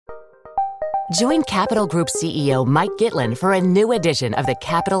Join Capital Group CEO Mike Gitlin for a new edition of the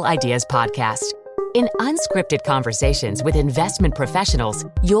Capital Ideas Podcast. In unscripted conversations with investment professionals,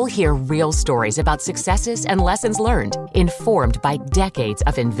 you'll hear real stories about successes and lessons learned, informed by decades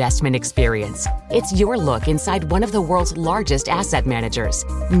of investment experience. It's your look inside one of the world's largest asset managers.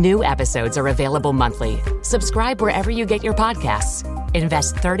 New episodes are available monthly. Subscribe wherever you get your podcasts.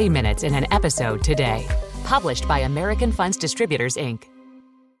 Invest 30 minutes in an episode today. Published by American Funds Distributors, Inc.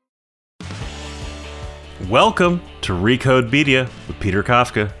 Welcome to Recode Media with Peter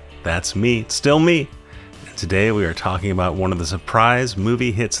Kafka. That's me, still me. And today we are talking about one of the surprise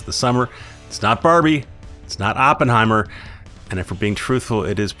movie hits of the summer. It's not Barbie, it's not Oppenheimer, and if we're being truthful,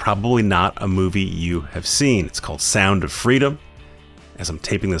 it is probably not a movie you have seen. It's called Sound of Freedom. As I'm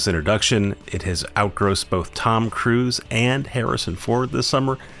taping this introduction, it has outgrossed both Tom Cruise and Harrison Ford this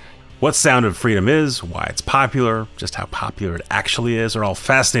summer. What Sound of Freedom is, why it's popular, just how popular it actually is, are all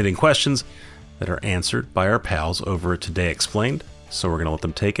fascinating questions that are answered by our pals over at Today Explained. So we're going to let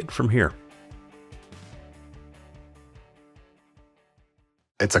them take it from here.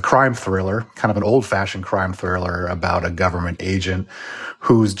 It's a crime thriller, kind of an old-fashioned crime thriller about a government agent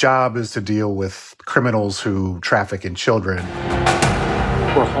whose job is to deal with criminals who traffic in children.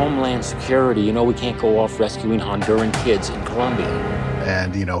 We're Homeland Security. We can't go off rescuing Honduran kids in Colombia.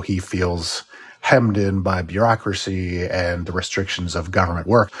 And, he feels hemmed in by bureaucracy and the restrictions of government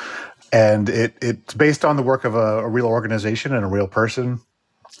work. And it's based on the work of a real organization and a real person,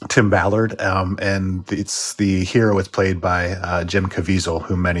 Tim Ballard. And the hero is played by Jim Caviezel,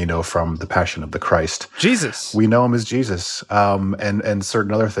 who many know from The Passion of the Christ. Jesus. We know him as Jesus, and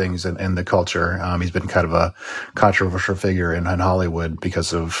certain other things in the culture. He's been kind of a controversial figure in Hollywood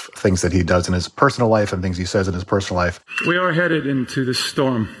because of things that he does in his personal life and things he says in his personal life. We are headed into the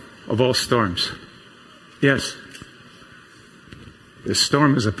storm of all storms. Yes. The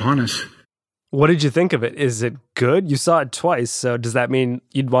storm is upon us. What did you think of it? Is it good? You saw it twice, so does that mean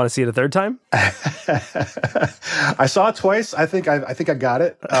you'd want to see it a third time? I saw it twice. I think I got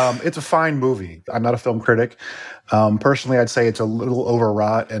it. It's a fine movie. I'm not a film critic. Personally, I'd say it's a little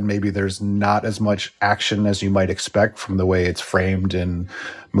overwrought, and maybe there's not as much action as you might expect from the way it's framed in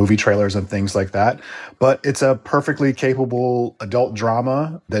movie trailers and things like that. But it's a perfectly capable adult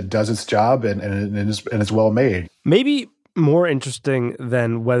drama that does its job and is well made. Maybe more interesting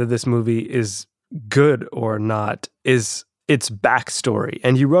than whether this movie is good or not is its backstory.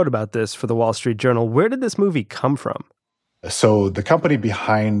 And you wrote about this for the Wall Street Journal. Where did this movie come from? So the company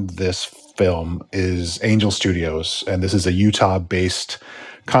behind this film is Angel Studios, and this is a Utah-based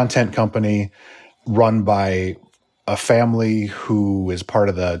content company run by a family who is part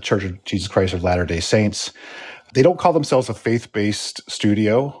of the Church of Jesus Christ of Latter-day Saints. They don't call themselves a faith-based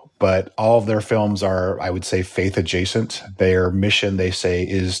studio, but all of their films are, I would say, faith adjacent. Their mission, they say,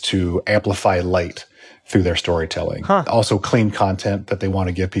 is to amplify light through their storytelling. Also clean content that they want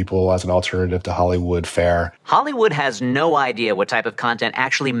to give people as an alternative to Hollywood fare. Hollywood has no idea what type of content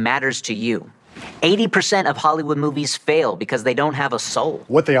actually matters to you. 80% of Hollywood movies fail because they don't have a soul.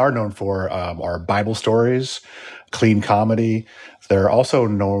 What they are known for are Bible stories, clean comedy. They're also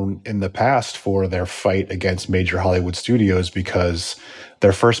known in the past for their fight against major Hollywood studios because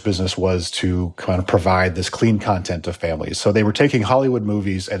their first business was to kind of provide this clean content to families. So they were taking Hollywood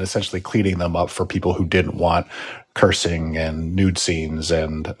movies and essentially cleaning them up for people who didn't want cursing and nude scenes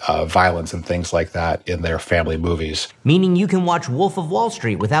and violence and things like that in their family movies. Meaning you can watch Wolf of Wall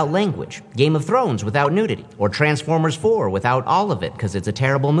Street without language, Game of Thrones without nudity, or Transformers 4 without all of it because it's a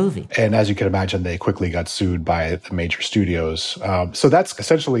terrible movie. And as you can imagine, they quickly got sued by the major studios. So that's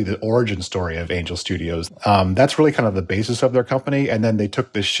essentially the origin story of Angel Studios. That's really kind of the basis of their company. And then they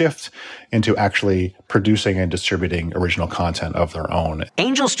took this shift into actually producing and distributing original content of their own.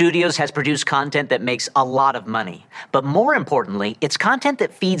 Angel Studios has produced content that makes a lot of money. But more importantly, it's content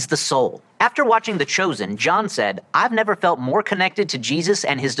that feeds the soul. After watching The Chosen, John said, "I've never felt more connected to Jesus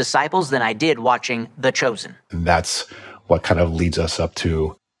and his disciples than I did watching The Chosen." And that's what kind of leads us up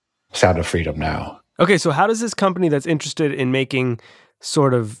to Sound of Freedom now. Okay, so how does this company that's interested in making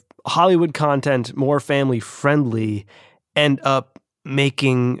sort of Hollywood content more family-friendly end up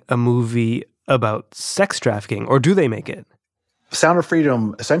making a movie about sex trafficking, or do they make it? Sound of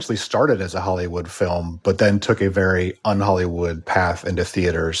Freedom essentially started as a Hollywood film, but then took a very un-Hollywood path into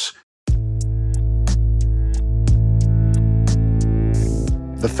theaters.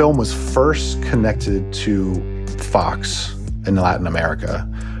 The film was first connected to Fox in Latin America,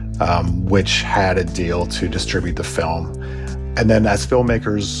 which had a deal to distribute the film. And then as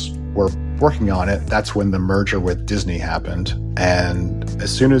filmmakers were working on it, that's when the merger with Disney happened. And as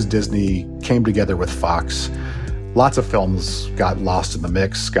soon as Disney came together with Fox, Lots of films got lost in the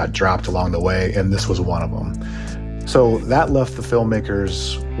mix, got dropped along the way, and this was one of them. So that left the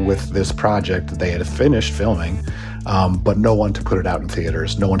filmmakers with this project that they had finished filming, but no one to put it out in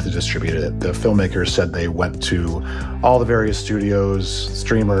theaters, no one to distribute it. The filmmakers said they went to all the various studios,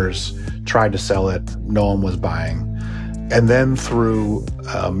 streamers, tried to sell it, no one was buying. And then through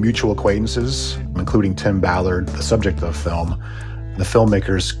mutual acquaintances, including Tim Ballard, the subject of the film, the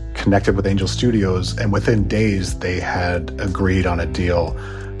filmmakers connected with Angel Studios, and within days they had agreed on a deal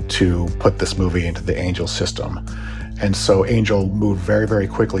to put this movie into the Angel system. And so Angel moved very, very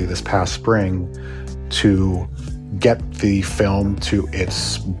quickly this past spring to get the film to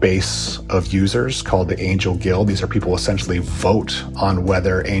its base of users called the Angel Guild. These are people who essentially vote on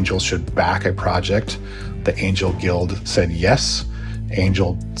whether Angel should back a project. The Angel Guild said yes.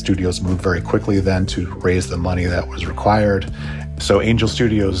 Angel Studios moved very quickly then to raise the money that was required. So Angel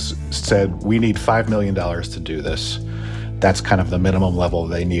Studios said, we need $5 million to do this. That's kind of the minimum level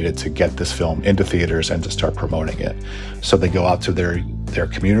they needed to get this film into theaters and to start promoting it. So they go out to their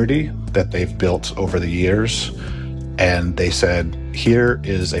community that they've built over the years, and they said, here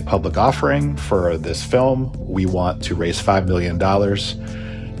is a public offering for this film. We want to raise $5 million.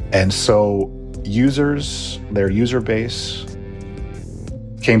 And so users, their user base,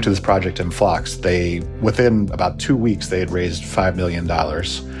 came to this project in flocks. Within about 2 weeks, they had raised $5 million,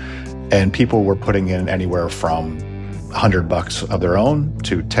 and people were putting in anywhere from $100 of their own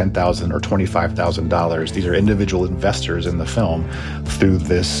to $10,000 or $25,000. These are individual investors in the film through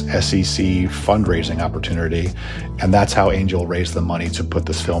this SEC fundraising opportunity, and that's how Angel raised the money to put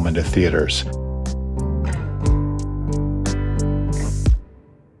this film into theaters.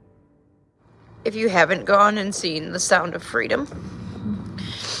 If you haven't gone and seen The Sound of Freedom,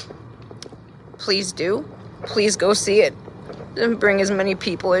 please do. Please go see it and bring as many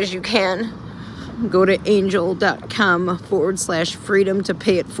people as you can. Go to angel.com/freedom to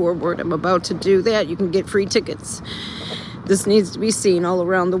pay it forward. I'm about to do that. You can get free tickets. This needs to be seen all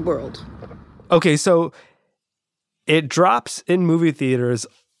around the world. Okay, so it drops in movie theaters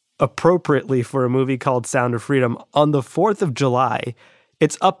appropriately for a movie called Sound of Freedom on the 4th of July.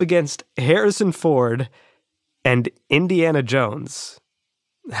 It's up against Harrison Ford and Indiana Jones.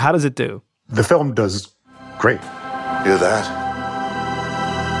 How does it do? The film does great. Hear that?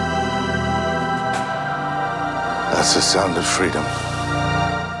 That's the sound of freedom.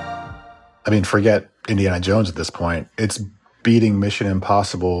 I mean, forget Indiana Jones at this point. It's beating Mission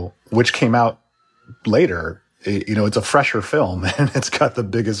Impossible, which came out later. It's a fresher film, and it's got the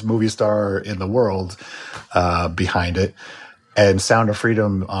biggest movie star in the world behind it. And Sound of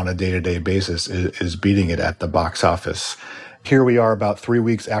Freedom on a day-to-day basis is beating it at the box office. Here we are about 3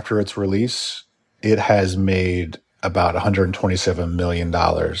 weeks after its release. It has made about $127 million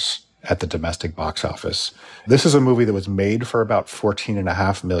at the domestic box office. This is a movie that was made for about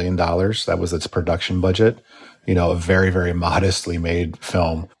 $14.5 million. That was its production budget. A very, very modestly made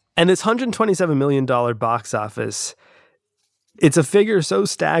film. And this $127 million box office, it's a figure so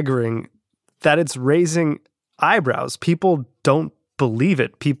staggering that it's raising eyebrows. People don't believe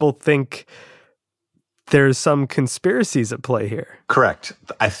it. People think there's some conspiracies at play here. Correct.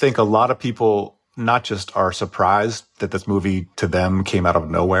 I think a lot of people not just are surprised that this movie to them came out of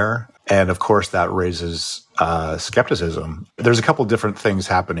nowhere. And of course, that raises skepticism. There's a couple different things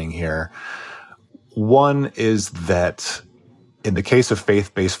happening here. One is that in the case of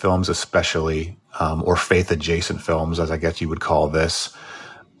faith-based films especially, or faith-adjacent films, as I guess you would call this,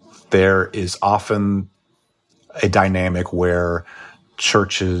 there is often a dynamic where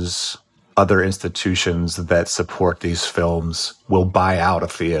churches, other institutions that support these films will buy out a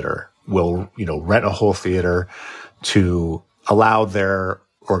theater, will, rent a whole theater to allow their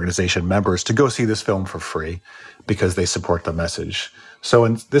organization members to go see this film for free because they support the message. So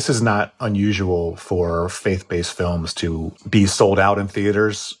this is not unusual for faith-based films to be sold out in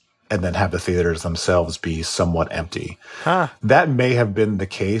theaters and then have the theaters themselves be somewhat empty. That may have been the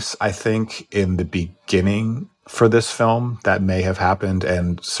case, I think, in the beginning for this film. That may have happened,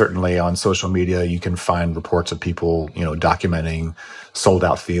 and certainly on social media you can find reports of people, documenting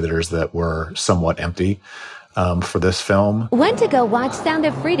sold-out theaters that were somewhat empty for this film. Went to go watch Sound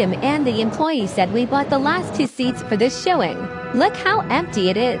of Freedom, and the employee said we bought the last 2 seats for this showing. Look how empty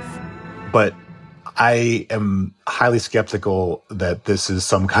it is. But I am highly skeptical that this is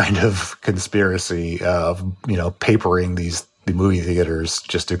some kind of conspiracy of, papering the movie theaters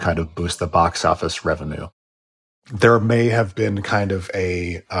just to kind of boost the box office revenue. There may have been kind of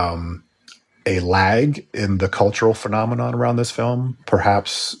a lag in the cultural phenomenon around this film.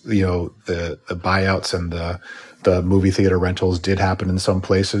 Perhaps, the buyouts and the movie theater rentals did happen in some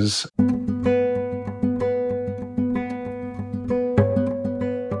places.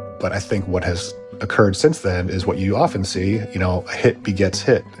 But I think what has occurred since then is what you often see, a hit begets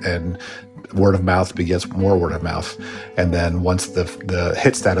hit, and word of mouth begets more word of mouth. And then once the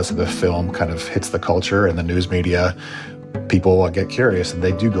hit status of the film kind of hits the culture and the news media, people get curious and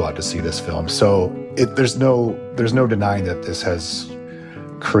they do go out to see this film. So there's no denying that this has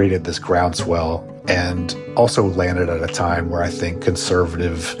created this groundswell and also landed at a time where I think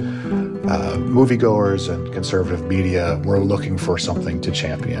conservative moviegoers and conservative media were looking for something to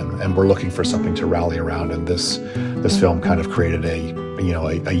champion, and we're looking for something to rally around. And this film kind of created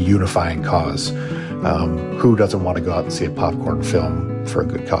a unifying cause. Who doesn't want to go out and see a popcorn film for a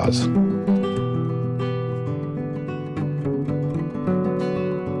good cause?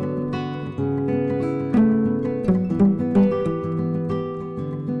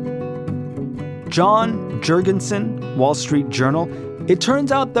 John Jurgensen, Wall Street Journal. It turns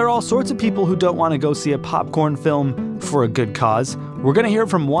out there are all sorts of people who don't want to go see a popcorn film for a good cause. We're going to hear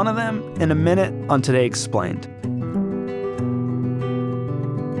from one of them in a minute on Today Explained.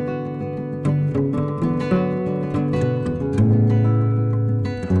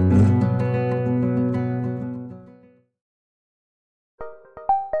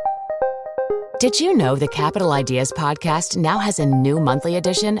 Did you know the Capital Ideas podcast now has a new monthly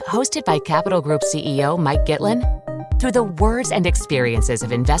edition hosted by Capital Group CEO Mike Gitlin? Through the words and experiences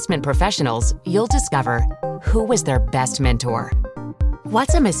of investment professionals, you'll discover who was their best mentor,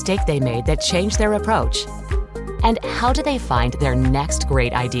 what's a mistake they made that changed their approach, and how do they find their next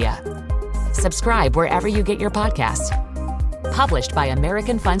great idea. Subscribe wherever you get your podcasts. Published by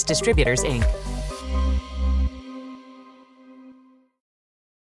American Funds Distributors, Inc.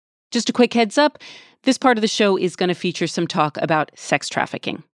 Just a quick heads up, this part of the show is going to feature some talk about sex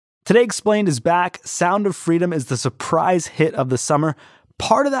trafficking. Today Explained is back. Sound of Freedom is the surprise hit of the summer.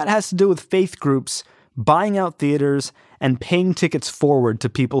 Part of that has to do with faith groups buying out theaters and paying tickets forward to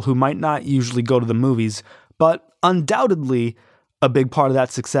people who might not usually go to the movies. But undoubtedly, a big part of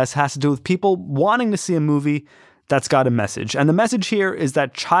that success has to do with people wanting to see a movie that's got a message. And the message here is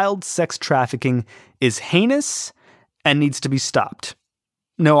that child sex trafficking is heinous and needs to be stopped.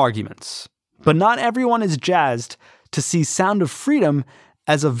 No arguments. But not everyone is jazzed to see Sound of Freedom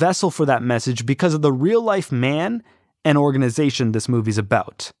as a vessel for that message because of the real-life man and organization this movie's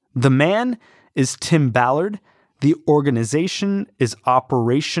about. The man is Tim Ballard. The organization is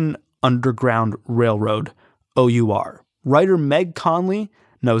Operation Underground Railroad, OUR. Writer Meg Conley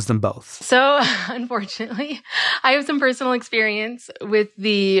knows them both. So, unfortunately, I have some personal experience with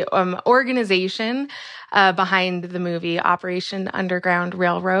the organization behind the movie, Operation Underground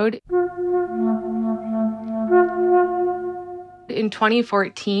Railroad. In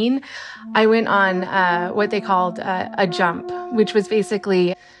 2014, I went on what they called a jump, which was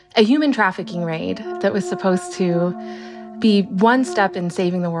basically a human trafficking raid that was supposed to be one step in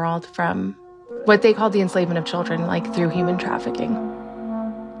saving the world from what they called the enslavement of children, like through human trafficking.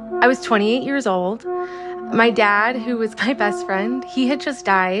 I was 28 years old. My dad, who was my best friend, he had just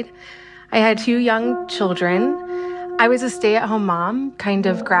died. I had 2 young children. I was a stay-at-home mom, kind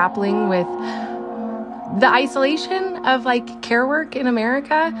of grappling with the isolation of care work in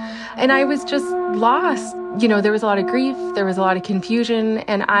America. And I was just lost. There was a lot of grief, there was a lot of confusion,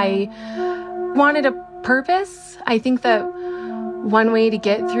 and I wanted a purpose. I think that one way to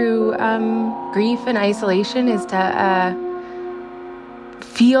get through grief and isolation is to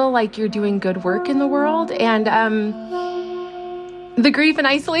feel like you're doing good work in the world. And the grief and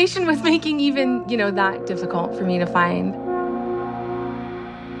isolation was making even, that difficult for me to find.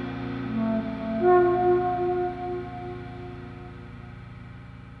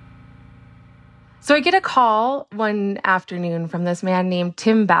 So I get a call one afternoon from this man named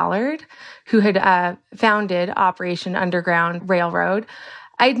Tim Ballard, who had founded Operation Underground Railroad.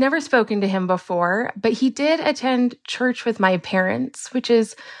 I'd never spoken to him before, but he did attend church with my parents, which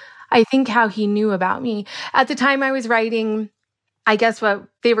is, I think, how he knew about me. At the time, I was writing, I guess, what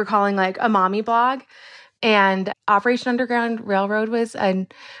they were calling a mommy blog. And Operation Underground Railroad was a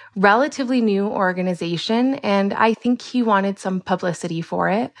relatively new organization, and I think he wanted some publicity for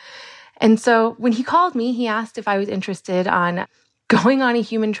it. And so when he called me, he asked if I was interested on going on a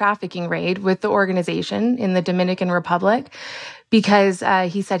human trafficking raid with the organization in the Dominican Republic, because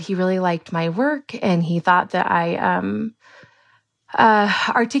he said he really liked my work and he thought that I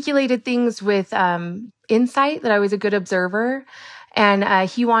articulated things with insight, that I was a good observer. And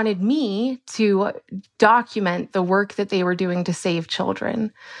he wanted me to document the work that they were doing to save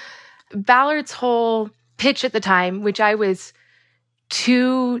children. Ballard's whole pitch at the time, which I was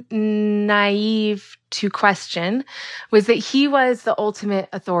too naive to question was that he was the ultimate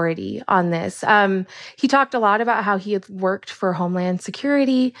authority on this. He talked a lot about how he had worked for Homeland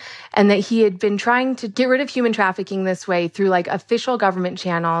Security and that he had been trying to get rid of human trafficking this way through like official government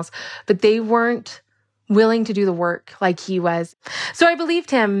channels, but they weren't willing to do the work like he was. So I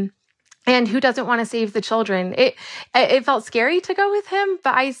believed him. And who doesn't want to save the children? It felt scary to go with him,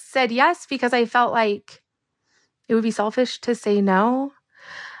 but I said yes because I felt like it would be selfish to say no.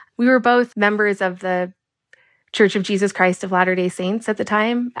 We were both members of the Church of Jesus Christ of Latter-day Saints at the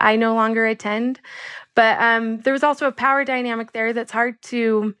time. I no longer attend, but there was also a power dynamic there that's hard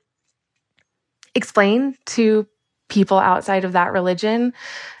to explain to people outside of that religion.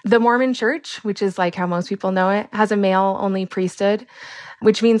 The Mormon Church, which is like how most people know it, has a male-only priesthood,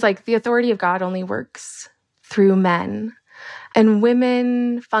 which means like the authority of God only works through men. And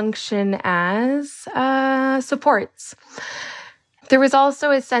women function as supports. There was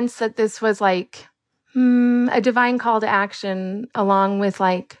also a sense that this was like a divine call to action along with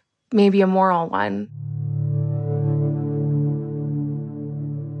like maybe a moral one.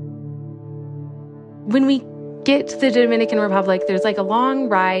 When we get to the Dominican Republic, there's like a long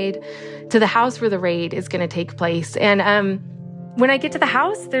ride to the house where the raid is going to take place. And when I get to the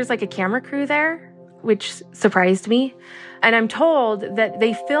house, there's like a camera crew there, which surprised me. And I'm told that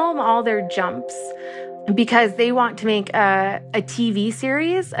they film all their jumps because they want to make a TV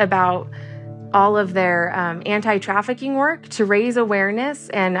series about all of their anti-trafficking work to raise awareness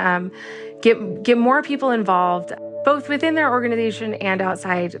and get more people involved, both within their organization and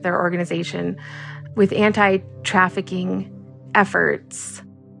outside their organization, with anti-trafficking efforts.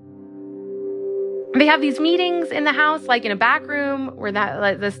 They have these meetings in the house, like in a back room where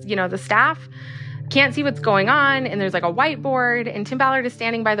the staff can't see what's going on, and there's like a whiteboard, and Tim Ballard is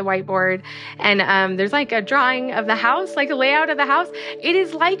standing by the whiteboard, and there's like a drawing of the house, like a layout of the house. It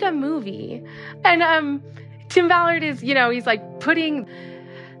is like a movie. And Tim Ballard is, he's like putting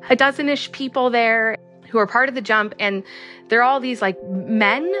a dozen-ish people there who are part of the jump, and they're all these like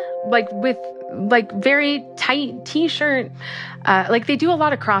men, like with like very tight t-shirt, like they do a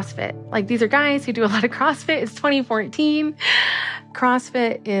lot of CrossFit. Like these are guys who do a lot of CrossFit. It's 2014.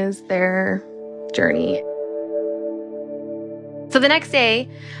 CrossFit is their journey. So the next day,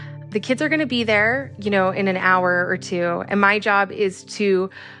 the kids are going to be there, in an hour or two. And my job is to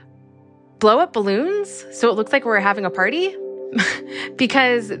blow up balloons so it looks like we're having a party.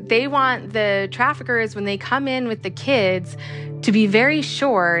 Because they want the traffickers, when they come in with the kids, to be very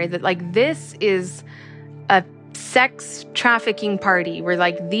sure that like this is a sex trafficking party where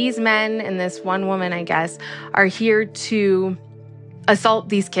like these men and this one woman, I guess, are here to assault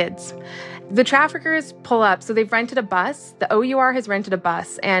these kids. The traffickers pull up. So they've rented a bus. The OUR has rented a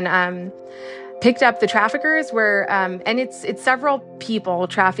bus and picked up the traffickers and it's several people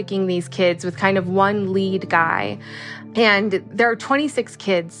trafficking these kids with kind of one lead guy. And there are 26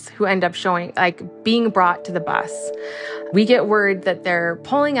 kids who end up being brought to the bus. We get word that they're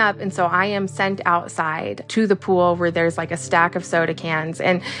pulling up, and so I am sent outside to the pool where there's like a stack of soda cans,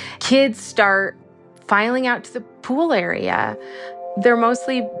 and kids start filing out to the pool area. They're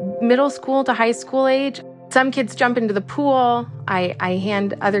mostly middle school to high school age. Some kids jump into the pool. I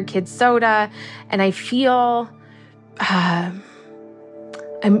hand other kids soda, and I feel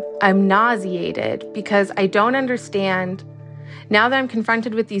I'm nauseated because I don't understand. Now that I'm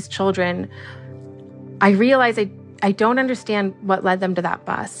confronted with these children, I realize I don't understand what led them to that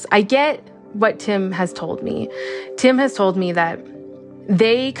bus. I get what Tim has told me. Tim has told me that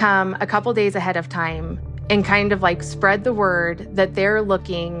they come a couple days ahead of time and kind of like spread the word that they're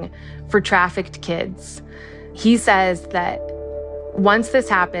looking for trafficked kids. He says that once this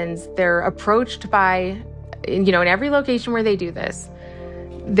happens, they're approached by, in every location where they do this,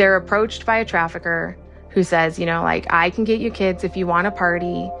 they're approached by a trafficker who says, I can get you kids if you want a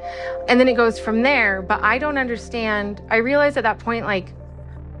party. And then it goes from there. But I don't understand. I realized at that point,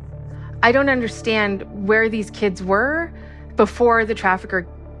 I don't understand where these kids were before the trafficker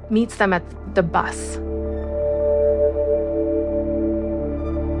meets them at the bus.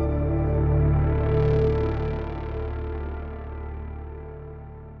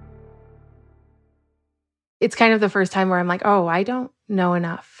 It's kind of the first time where I'm like, oh, I don't know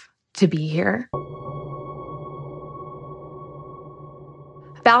enough to be here.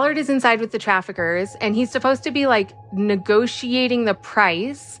 Ballard is inside with the traffickers, and he's supposed to be negotiating the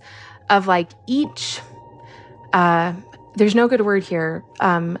price of each there's no good word here,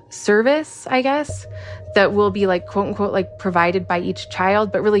 service, I guess, that will be like, quote unquote, like provided by each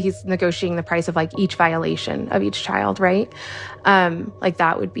child, but really he's negotiating the price of like each violation of each child, right? Like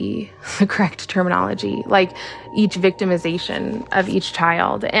that would be the correct terminology, like each victimization of each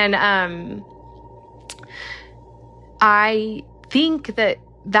child. And I think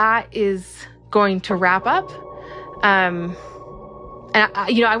that is going to wrap up. And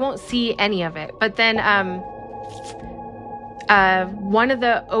I won't see any of it, but then one of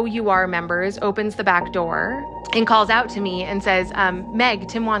the OUR members opens the back door and calls out to me and says, Meg,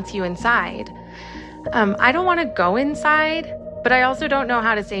 Tim wants you inside. I don't want to go inside, but I also don't know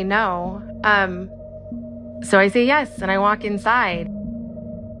how to say no. So I say yes, and I walk inside.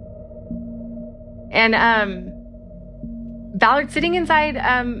 And Ballard's sitting inside,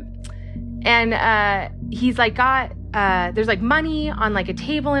 and he's like there's like money on like a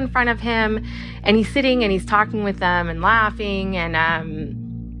table in front of him, and he's sitting and he's talking with them and laughing, and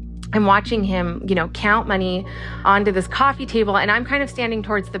I'm watching him, count money onto this coffee table, and I'm kind of standing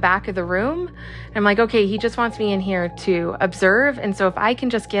towards the back of the room. And I'm like, okay, he just wants me in here to observe, and so if I can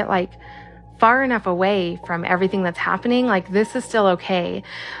just get like far enough away from everything that's happening, like this is still okay.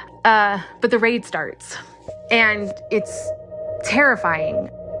 But the raid starts, and it's terrifying.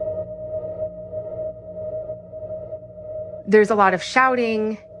 There's a lot of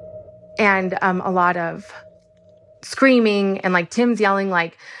shouting and a lot of screaming, and like Tim's yelling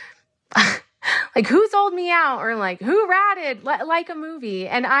like like who sold me out, or like who ratted, like a movie.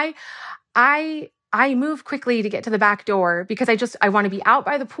 And I move quickly to get to the back door because I want to be out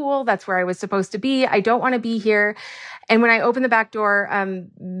by the pool. That's where I was supposed to be. I don't want to be here. And when I open the back door,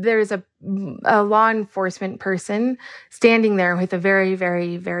 there's a law enforcement person standing there with a very,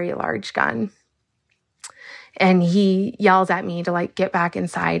 very, very large gun. And he yells at me to like get back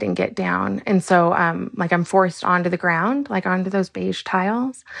inside and get down. And so like I'm forced onto the ground, like onto those beige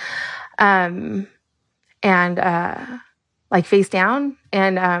tiles, and like face down,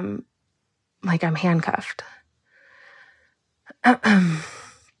 and like I'm handcuffed.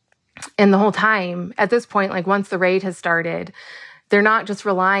 And the whole time at this point, like once the raid has started, they're not just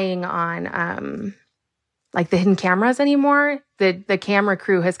relying on like the hidden cameras anymore. The camera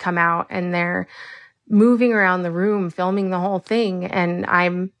crew has come out, and they're moving around the room, filming the whole thing. And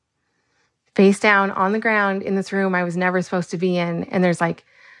I'm face down on the ground in this room I was never supposed to be in. And there's like,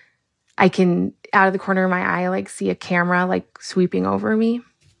 I can, out of the corner of my eye, like see a camera like sweeping over me.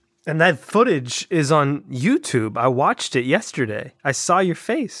 And that footage is on YouTube. I watched it yesterday. I saw your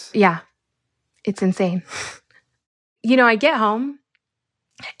face. Yeah. It's insane. I get home,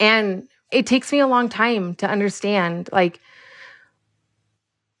 and it takes me a long time to understand like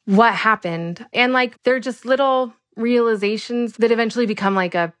what happened. And like they're just little realizations that eventually become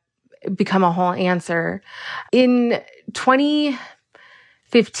a whole answer. In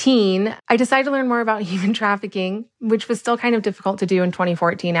 2015, I decided to learn more about human trafficking, which was still kind of difficult to do in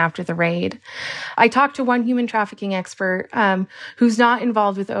 2014 after the raid. I talked to one human trafficking expert who's not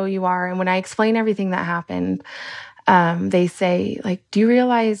involved with OUR. And when I explain everything that happened, they say, like, you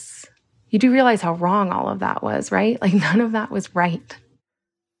do realize how wrong all of that was, right? Like none of that was right.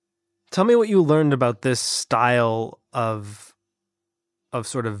 Tell me what you learned about this style of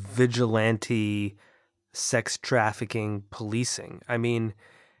sort of vigilante sex trafficking policing. I mean,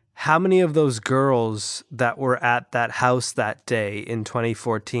 how many of those girls that were at that house that day in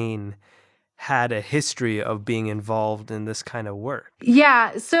 2014 had a history of being involved in this kind of work?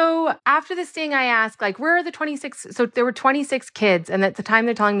 Yeah. So after this sting, I asked, like, where are the 26? So there were 26 kids. And at the time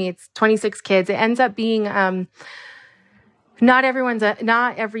they're telling me it's 26 kids. It ends up being not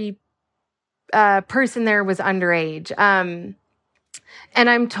every person there was underage. And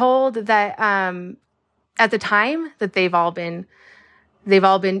I'm told that at the time that they've all been,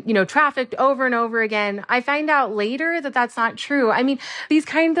 trafficked over and over again. I find out later that that's not true. I mean, these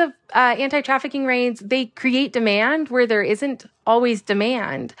kinds of anti-trafficking raids, they create demand where there isn't always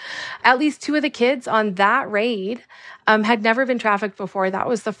demand. At least 2 of the kids on that raid had never been trafficked before. That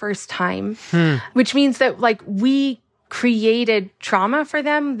was the first time, which means that like we created trauma for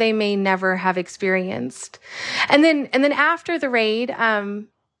them they may never have experienced. And then after the raid,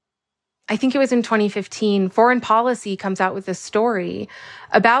 I think it was in 2015, Foreign Policy comes out with this story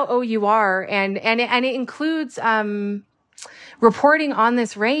about OUR, and it includes reporting on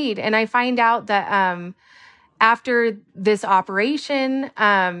this raid. And I find out that after this operation,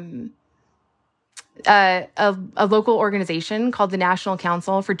 a local organization called the National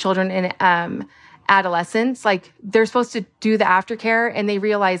Council for Children and Adolescents, like they're supposed to do the aftercare, and they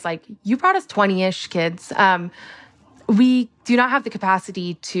realize like, you brought us 20-ish kids. We do not have the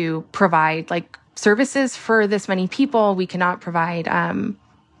capacity to provide like services for this many people. We cannot provide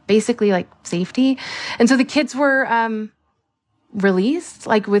basically like safety. And so the kids were released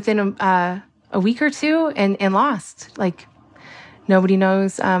like within a week or two and lost. Like nobody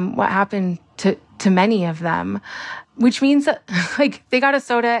knows what happened to many of them, which means that like they got a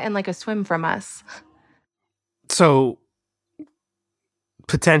soda and like a swim from us. So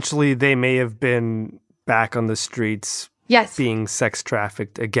potentially they may have been back on the streets. Yes. Being sex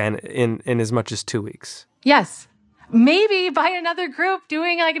trafficked again in as much as 2 weeks. Yes. Maybe by another group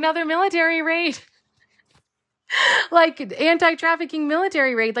doing like another military raid. Like anti-trafficking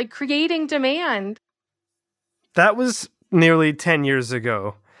military raid, like creating demand. That was nearly 10 years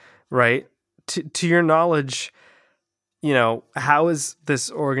ago, right? To your knowledge, you know, how is this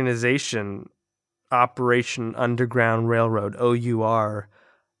organization, Operation Underground Railroad, OUR,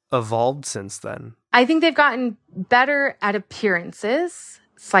 evolved since then? I think they've gotten better at appearances,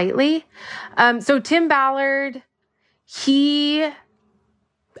 slightly. So Tim Ballard, he,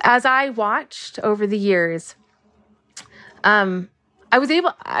 as I watched over the years, I was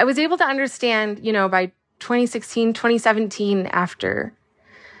able to understand, you know, by 2016, 2017, after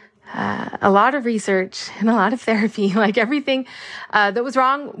a lot of research and a lot of therapy, like everything that was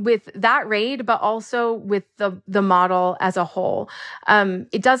wrong with that raid, but also with the model as a whole.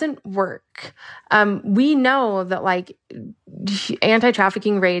 It doesn't work. We know that like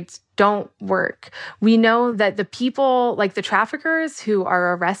anti-trafficking raids don't work. We know that the people, like the traffickers who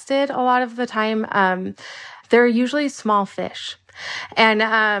are arrested a lot of the time, they're usually small fish. And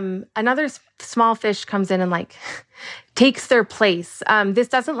another small fish comes in and like takes their place. This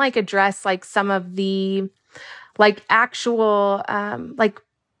doesn't like address like some of the like actual like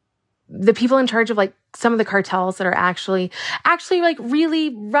the people in charge of like some of the cartels that are actually like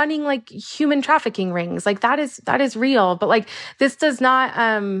really running like human trafficking rings. Like that is real. But like this does not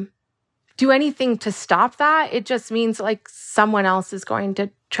do anything to stop that. It just means like someone else is going to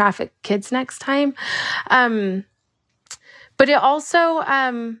traffic kids next time. But it also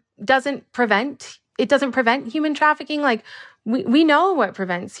doesn't prevent human trafficking. Like we know what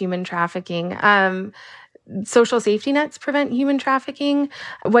prevents human trafficking. Social safety nets prevent human trafficking.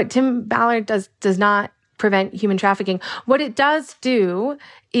 What Tim Ballard does not prevent human trafficking. What it does do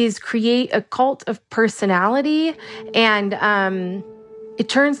is create a cult of personality, and it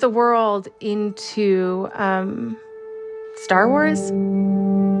turns the world into Star Wars.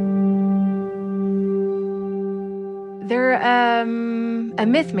 They're a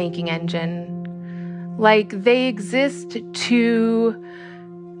myth-making engine. Like, they exist to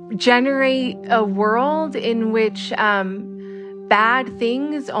generate a world in which bad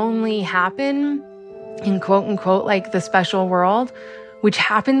things only happen in quote-unquote, like, the special world, which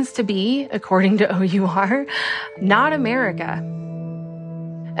happens to be, according to OUR, not America.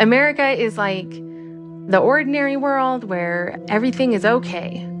 America is like the ordinary world where everything is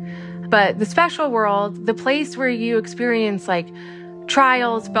okay. But the special world, the place where you experience like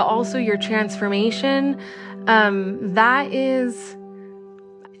trials, but also your transformation, that is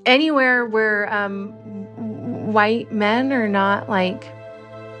anywhere where white men are not like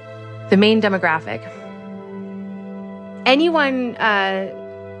the main demographic. Anyone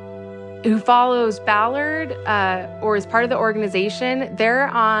who follows Ballard or is part of the organization, they're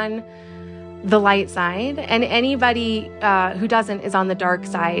on the light side, and anybody who doesn't is on the dark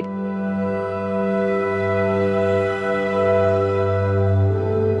side.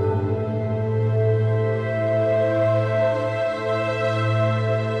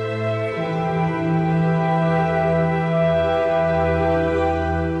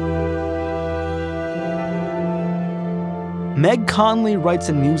 Meg Conley writes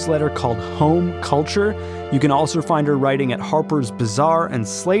a newsletter called Home Culture. You can also find her writing at Harper's Bazaar and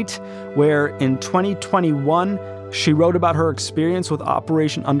Slate, where in 2021, she wrote about her experience with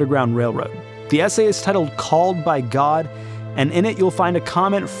Operation Underground Railroad. The essay is titled Called by God, and in it you'll find a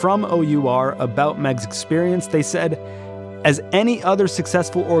comment from OUR about Meg's experience. They said, "As any other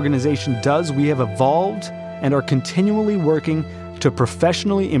successful organization does, we have evolved and are continually working to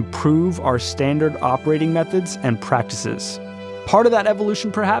professionally improve our standard operating methods and practices." Part of that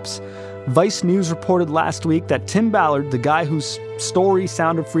evolution, perhaps? Vice News reported last week that Tim Ballard, the guy whose story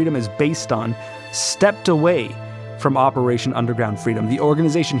Sound of Freedom is based on, stepped away from Operation Underground Freedom, the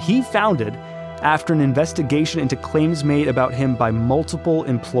organization he founded after an investigation into claims made about him by multiple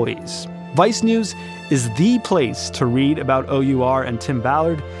employees. Vice News is the place to read about OUR and Tim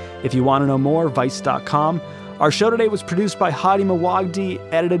Ballard. If you want to know more, vice.com. Our show today was produced by Hadi Mawagdi,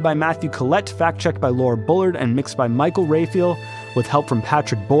 edited by Matthew Collette, fact-checked by Laura Bullard, and mixed by Michael Raphael, with help from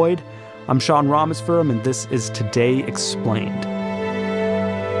Patrick Boyd. I'm Sean Rameswaram, and this is Today Explained.